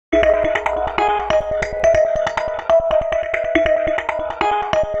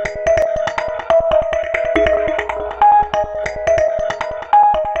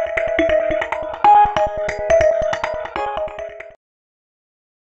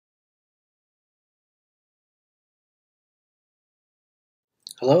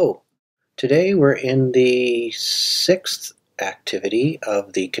Hello. Today we're in the sixth activity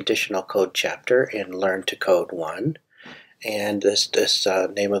of the Conditional Code chapter in Learn to Code 1. And this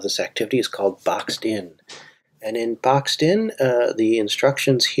name of this activity is called Boxed In. And in Boxed In, the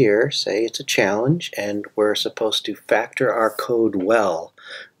instructions here say it's a challenge and we're supposed to factor our code well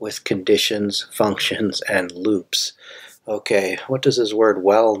with conditions, functions, and loops. Okay, what does this word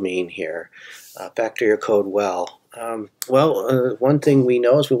well mean here? Factor your code well. One thing we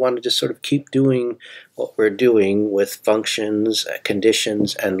know is we want to just sort of keep doing what we're doing with functions,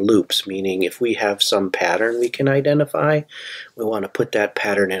 conditions, and loops, meaning if we have some pattern we can identify, we want to put that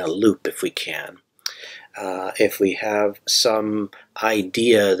pattern in a loop if we can. If we have some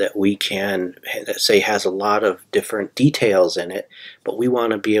idea that we can, that say has a lot of different details in it, but we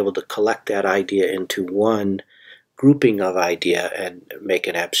want to be able to collect that idea into one grouping of idea and make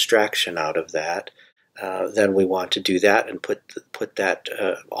an abstraction out of that, then we want to do that and put that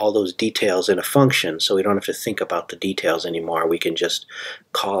all those details in a function, so we don't have to think about the details anymore. We can just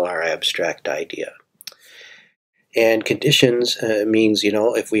call our abstract idea. And conditions means,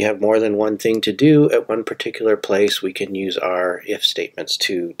 if we have more than one thing to do at one particular place, we can use our if statements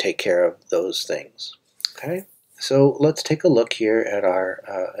to take care of those things. Okay, so let's take a look here at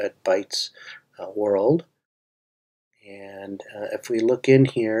our at Bytes world. And if we look in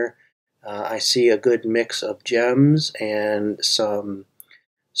here, I see a good mix of gems and some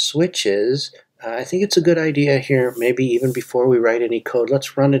switches. I think it's a good idea here, maybe even before we write any code,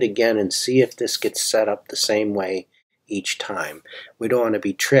 let's run it again and see if this gets set up the same way each time. We don't want to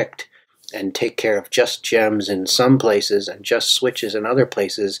be tricked and take care of just gems in some places and just switches in other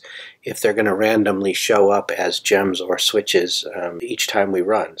places if they're going to randomly show up as gems or switches each time we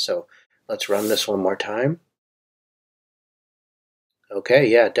run. So let's run this one more time. Okay,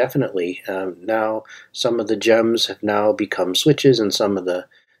 yeah, definitely. Now some of the gems have now become switches and some of the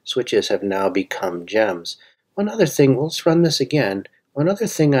switches have now become gems. One other thing, let's run this again. One other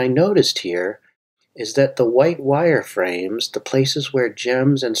thing I noticed here is that the white wireframes, the places where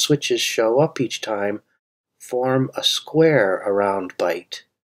gems and switches show up each time, form a square around byte.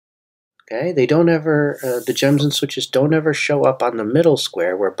 Okay, they don't ever, the gems and switches don't ever show up on the middle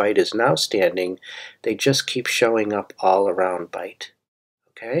square where byte is now standing. They just keep showing up all around byte.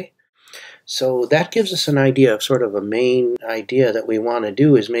 Okay, so that gives us an idea of sort of a main idea that we want to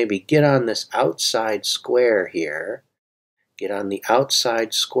do is maybe get on this outside square here, get on the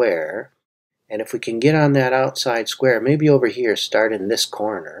outside square, and if we can get on that outside square, maybe over here, start in this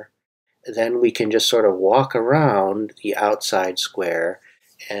corner, then we can just sort of walk around the outside square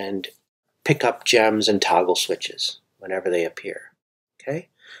and pick up gems and toggle switches whenever they appear. Okay?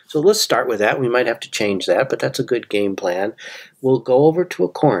 So let's start with that. We might have to change that, but that's a good game plan. We'll go over to a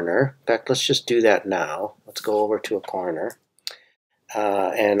corner. In fact, let's just do that now. Let's go over to a corner.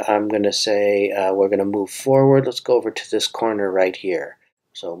 And I'm going to say we're going to move forward. Let's go over to this corner right here.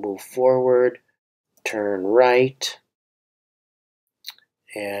 So move forward, turn right,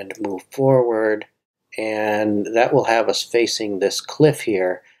 and move forward. And that will have us facing this cliff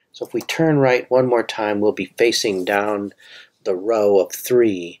here. So if we turn right one more time, we'll be facing down the row of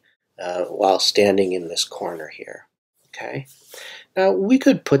 3 while standing in this corner here. Okay. Now we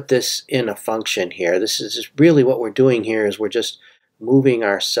could put this in a function here. This is really what we're doing here is we're just moving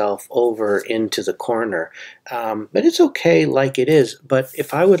ourselves over into the corner. But it's okay like it is. But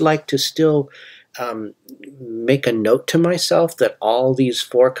if I would like to still make a note to myself that all these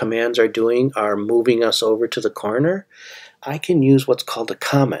 4 commands are moving us over to the corner, I can use what's called a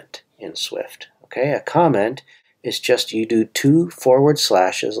comment in Swift. Okay, a comment is just you do 2 forward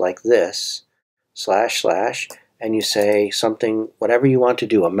slashes like this, // and you say something, whatever you want to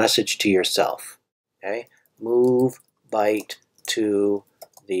do, a message to yourself. Okay, move byte to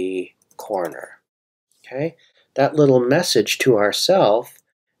the corner. Okay, that little message to ourself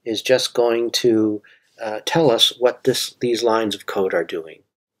is just going to tell us what these lines of code are doing.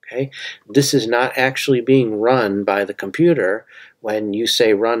 Okay, this is not actually being run by the computer. When you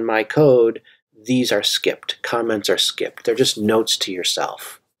say run my code, these are skipped. Comments are skipped. They're just notes to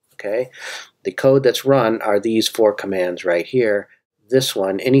yourself. Okay, the code that's run are these 4 commands right here. This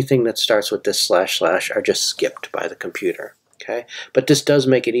one, anything that starts with this / are just skipped by the computer. Okay, but this does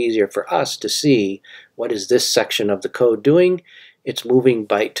make it easier for us to see what is this section of the code doing. It's moving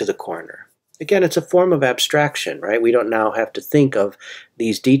byte to the corner. Again, it's a form of abstraction, right? We don't now have to think of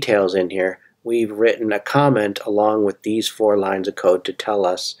these details in here. We've written a comment along with these 4 lines of code to tell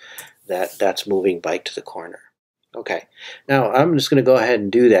us that that's moving byte to the corner. Okay, now I'm just going to go ahead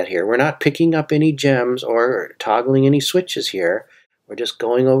and do that here. We're not picking up any gems or toggling any switches here. We're just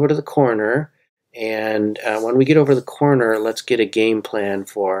going over to the corner And when we get over the corner, let's get a game plan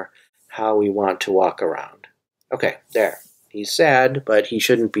for how we want to walk around. Okay, there. He's sad, but he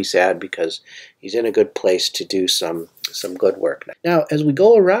shouldn't be sad because he's in a good place to do some good work. Now, as we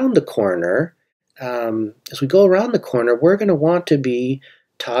go around the corner, we're going to want to be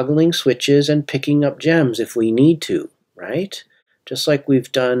toggling switches and picking up gems if we need to, right? Just like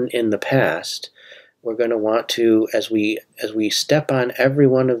we've done in the past. We're going to want to, as we step on every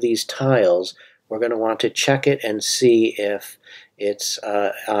one of these tiles, we're going to want to check it and see if it's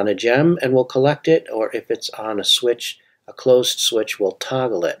on a gem and we'll collect it, or if it's on a switch, a closed switch, we'll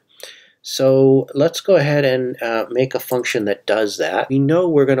toggle it. So let's go ahead and make a function that does that. We know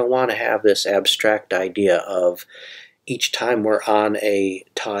we're going to want to have this abstract idea of each time we're on a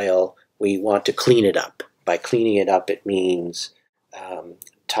tile, we want to clean it up. By cleaning it up, it means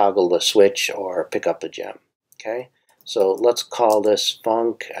toggle the switch or pick up the gem. Okay, so let's call this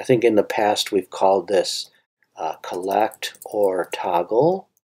func. I think in the past we've called this collect or toggle.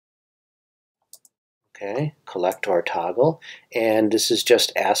 Okay, collect or toggle. And this is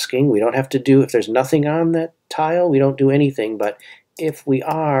just asking. We don't have to do, if there's nothing on that tile, we don't do anything. But if we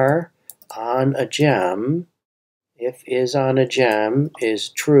are on a gem, if is on a gem is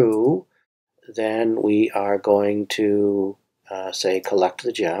true, then we are going to say collect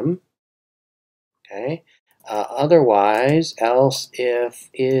the gem. Okay. Otherwise, else if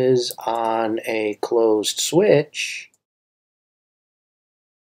is on a closed switch,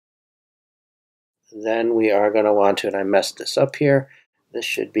 then we are going to want to, and I messed this up here, this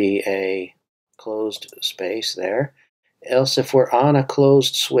should be a closed space there. Else if we're on a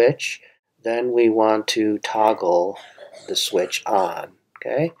closed switch, then we want to toggle the switch on.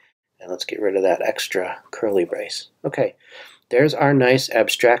 Okay, and let's get rid of that extra curly brace. Okay, there's our nice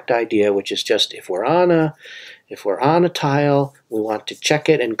abstract idea, which is just if we're on a tile, we want to check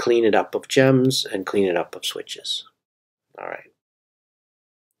it and clean it up of gems and clean it up of switches. All right.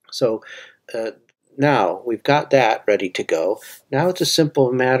 So now we've got that ready to go. Now it's a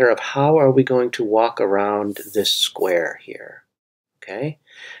simple matter of how are we going to walk around this square here. Okay.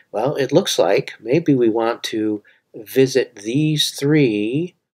 Well, it looks like maybe we want to visit these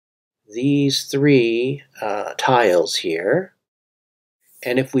three tiles here.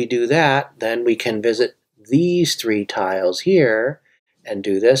 And if we do that, then we can visit these three tiles here and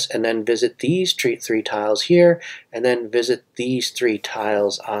do this, and then visit these three tiles here, and then visit these three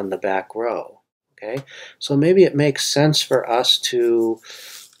tiles on the back row. Okay, so maybe it makes sense for us to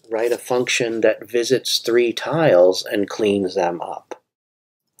write a function that visits three tiles and cleans them up.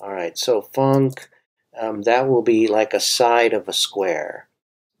 All right, so func, that will be like a side of a square.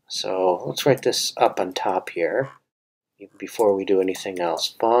 So let's write this up on top here before we do anything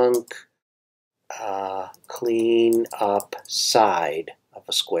else. Func clean up side of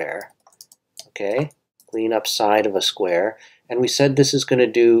a square. Okay, clean up side of a square. And we said this is going to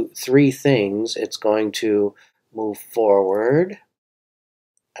do three things. It's going to move forward.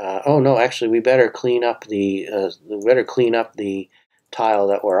 Oh no, actually we better clean up the tile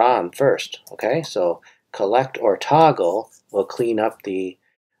that we're on first. Okay, so collect or toggle will clean up the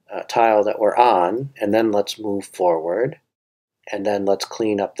tile that we're on, and then let's move forward, and then let's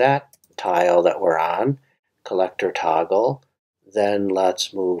clean up that tile that we're on, collect or toggle, then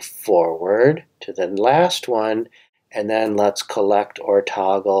let's move forward to the last one, and then let's collect or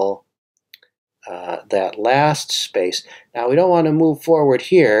toggle that last space. Now we don't want to move forward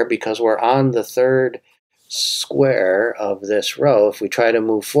here because we're on the third square of this row. If we try to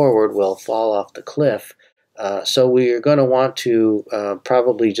move forward, we'll fall off the cliff. So we're going to want to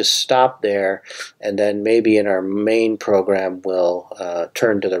probably just stop there, and then maybe in our main program we'll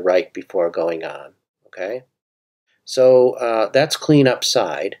turn to the right before going on. Okay, so that's clean up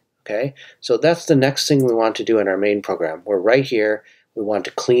side. Okay, so that's the next thing we want to do in our main program. We're right here. We want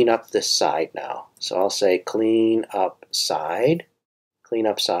to clean up this side now. So I'll say clean up side. Clean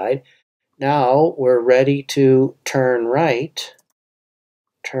up side. Now we're ready to turn right.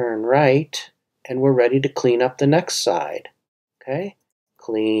 Turn right. And we're ready to clean up the next side. Okay,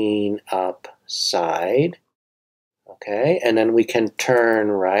 clean up side. Okay, and then we can turn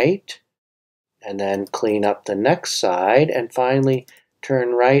right, and then clean up the next side, and finally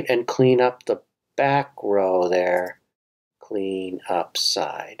turn right and clean up the back row there. Clean up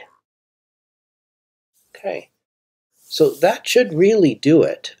side. Okay, so that should really do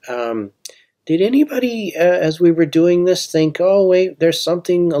it. Did anybody, as we were doing this, think, oh wait, there's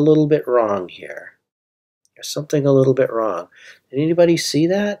something a little bit wrong here? There's something a little bit wrong. Did anybody see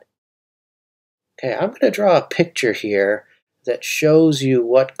that? Okay, I'm going to draw a picture here that shows you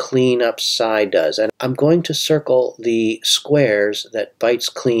what clean up side does. And I'm going to circle the squares that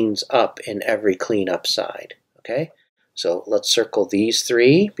bytes cleans up in every clean up side. Okay? So let's circle these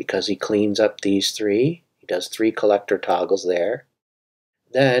three because he cleans up these three. He does 3 collector toggles there.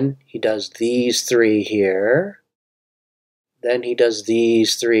 Then he does these 3 here. Then he does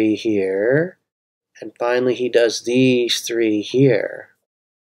these 3 here. And finally he does these 3 here.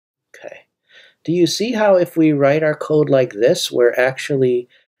 Okay. Do you see how if we write our code like this, we're actually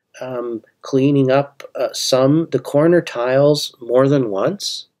cleaning up the corner tiles more than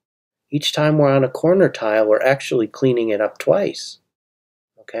once? Each time we're on a corner tile, we're actually cleaning it up twice.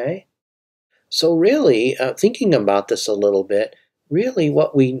 Okay? So really, thinking about this a little bit, really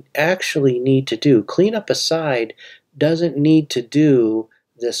what we actually need to do, clean up a side doesn't need to do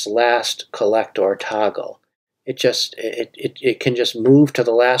this last collect or toggle. It can just move to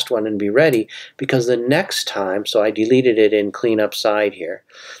the last one and be ready, because the next time, so I deleted it in clean up side here,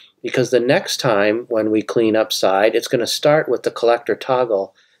 because the next time when we clean up side, it's going to start with the collector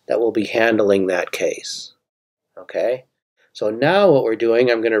toggle that will be handling that case. Okay? So now what we're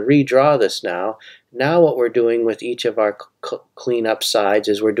doing, I'm going to redraw this now. Now what we're doing with each of our clean up sides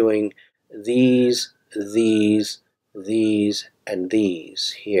is we're doing these, and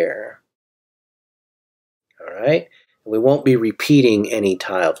these here. All right? We won't be repeating any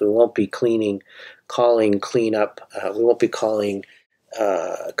tiles. We won't be calling cleanup. We won't be calling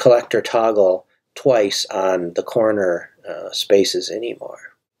collector toggle twice on the corner spaces anymore.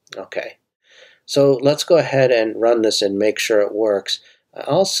 Okay. So let's go ahead and run this and make sure it works. I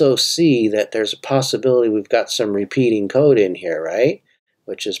also see that there's a possibility we've got some repeating code in here, right?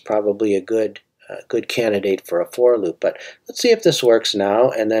 Which is probably a good candidate for a for loop. But let's see if this works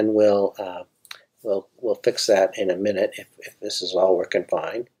now, and then we'll fix that in a minute if this is all working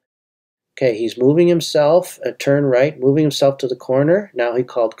fine. Okay, he's moving himself, turn right, moving himself to the corner. Now he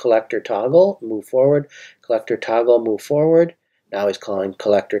called collector toggle, move forward, collector toggle, move forward. Now he's calling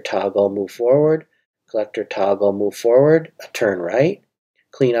collector toggle, move forward, collector toggle, move forward, a turn right.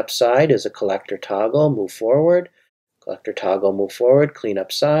 Clean up side is a collector toggle, move forward, collector toggle, move forward, clean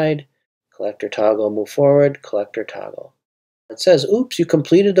up side, collector toggle, move forward, collector toggle. It says, oops, you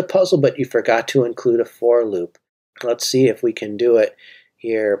completed the puzzle, but you forgot to include a for loop. Let's see if we can do it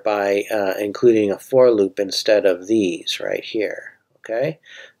here by including a for loop instead of these right here. Okay,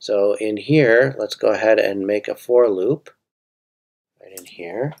 so in here, let's go ahead and make a for loop. Right in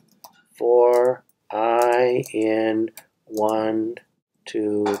here, for I in 1,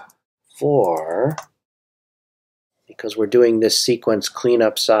 2, 4, because we're doing this sequence clean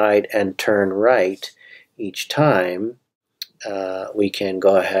up side and turn right each time, we can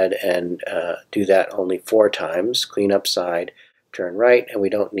go ahead and do that only 4 times, clean up side, turn right, and we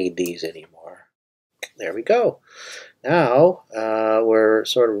don't need these anymore. There we go. Now we're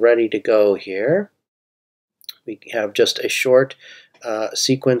sort of ready to go here. We have just a short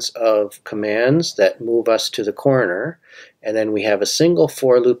sequence of commands that move us to the corner, and then we have a single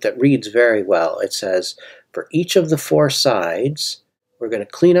for loop that reads very well. It says, for each of the 4 sides, we're going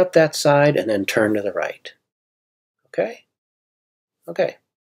to clean up that side and then turn to the right. Okay? Okay.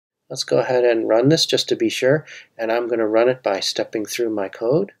 Let's go ahead and run this just to be sure, and I'm going to run it by stepping through my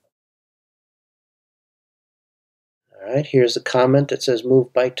code. All right, here's a comment that says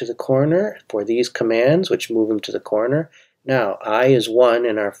move byte to the corner for these commands, which move them to the corner. Now, I is 1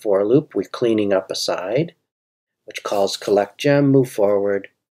 in our for loop. We're cleaning up a side, which calls collect gem, move forward,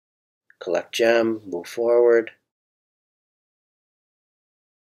 collect gem, move forward.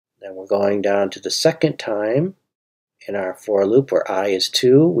 Then we're going down to the second time in our for loop where I is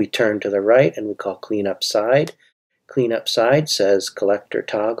 2. We turn to the right and we call clean up side. Clean up side says collector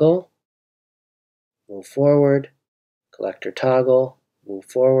toggle, move forward, collector toggle, move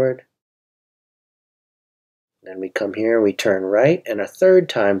forward. Then we come here, we turn right, and a third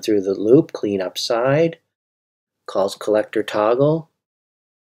time through the loop, clean up side, calls collector toggle,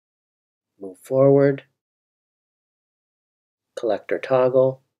 move forward, collector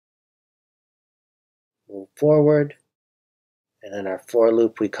toggle, move forward, and then our for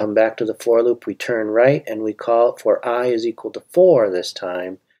loop, we come back to the for loop, we turn right, and we call for I is equal to 4 this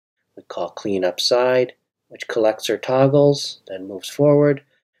time. We call clean up side, which collects our toggles, then moves forward.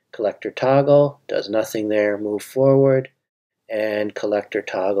 Collector toggle, does nothing there, move forward, and collector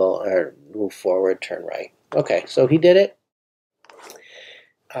toggle, or move forward, turn right. Okay, so he did it.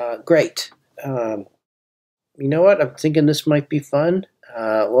 Great. You know what? I'm thinking this might be fun.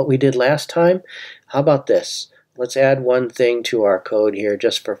 What we did last time. How about this? Let's add one thing to our code here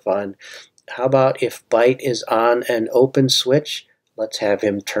just for fun. How about if byte is on an open switch, let's have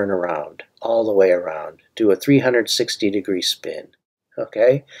him turn around, all the way around. Do a 360-degree spin.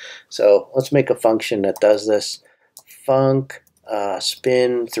 Okay, so let's make a function that does this. Func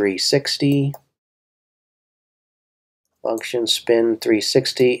spin 360. Function spin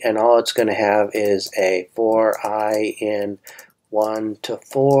 360, and all it's going to have is a for I in 1 to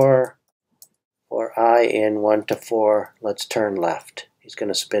 4. For I in 1 to 4, let's turn left. He's going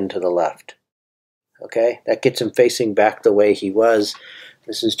to spin to the left. Okay, that gets him facing back the way he was.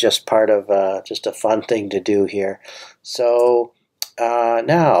 This is just part of just a fun thing to do here. So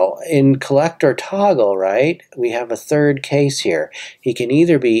now in collect or toggle, right, we have a third case here. He can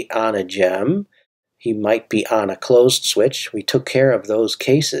either be on a gem, he might be on a closed switch. We took care of those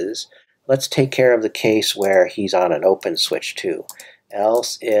cases. Let's take care of the case where he's on an open switch too.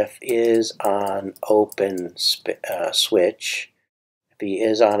 Else if is on open switch. If he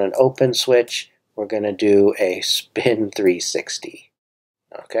is on an open switch, we're going to do a spin 360.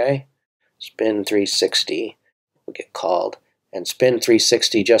 Okay? Spin 360 will get called. And spin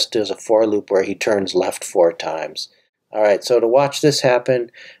 360 just does a for loop where he turns left 4 times. All right, so to watch this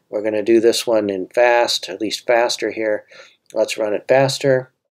happen, we're going to do this one in fast, at least faster here. Let's run it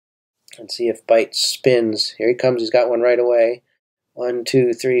faster and see if byte spins. Here he comes. He's got one right away. 1,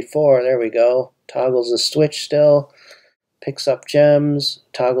 2, 3, 4. There we go. Toggles the switch still. Picks up gems.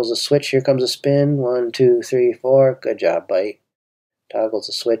 Toggles the switch. Here comes a spin. 1, 2, 3, 4. Good job, byte. Toggles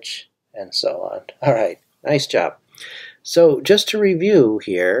the switch, and so on. All right. Nice job. So just to review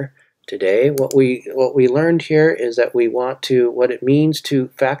here today, what we learned here is that what it means to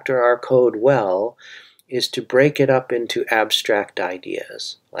factor our code well is to break it up into abstract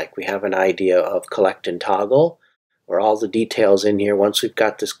ideas. Like we have an idea of collect and toggle, where all the details in here, once we've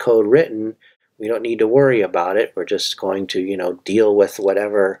got this code written, we don't need to worry about it. We're just going to, deal with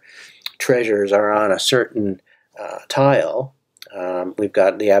whatever treasures are on a certain tile. We've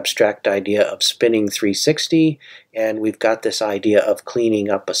got the abstract idea of spinning 360, and we've got this idea of cleaning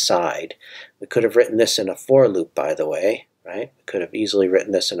up a side. We could have written this in a for loop, by the way, right? We could have easily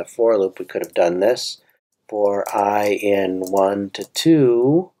written this in a for loop. We could have done this. For I in 1 to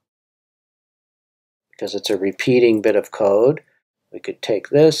 2, because it's a repeating bit of code, we could take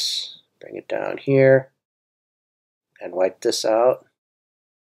this, bring it down here, and wipe this out.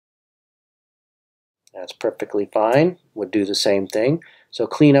 That's perfectly fine. Would do the same thing. So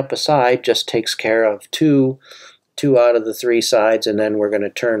clean up a side just takes care of two out of the 3 sides, and then we're going to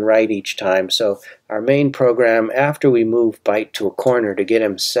turn right each time. So our main program, after we move byte to a corner to get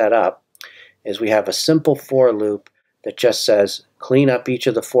him set up, is we have a simple for loop that just says clean up each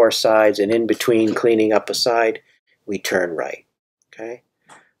of the 4 sides, and in between cleaning up a side, we turn right. Okay.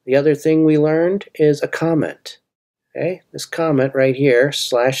 The other thing we learned is a comment. Okay, this comment right here,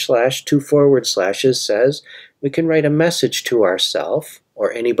 // 2 forward slashes, says we can write a message to ourselves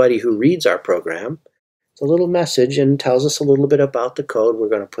or anybody who reads our program. It's a little message and tells us a little bit about the code we're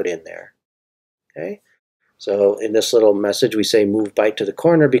going to put in there. Okay, so in this little message we say move byte to the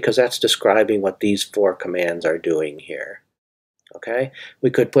corner because that's describing what these 4 commands are doing here. Okay, we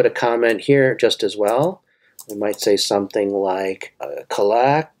could put a comment here just as well. We might say something like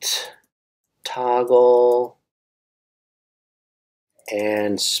collect, toggle,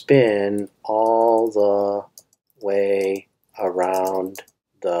 and spin all the way around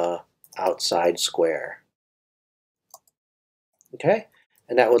the outside square. Okay?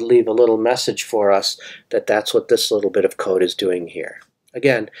 And that would leave a little message for us that that's what this little bit of code is doing here.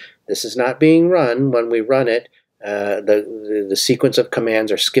 Again, this is not being run. When we run it, the sequence of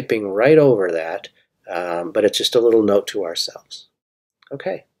commands are skipping right over that, but it's just a little note to ourselves.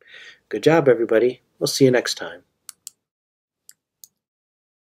 Okay. Good job, everybody. We'll see you next time.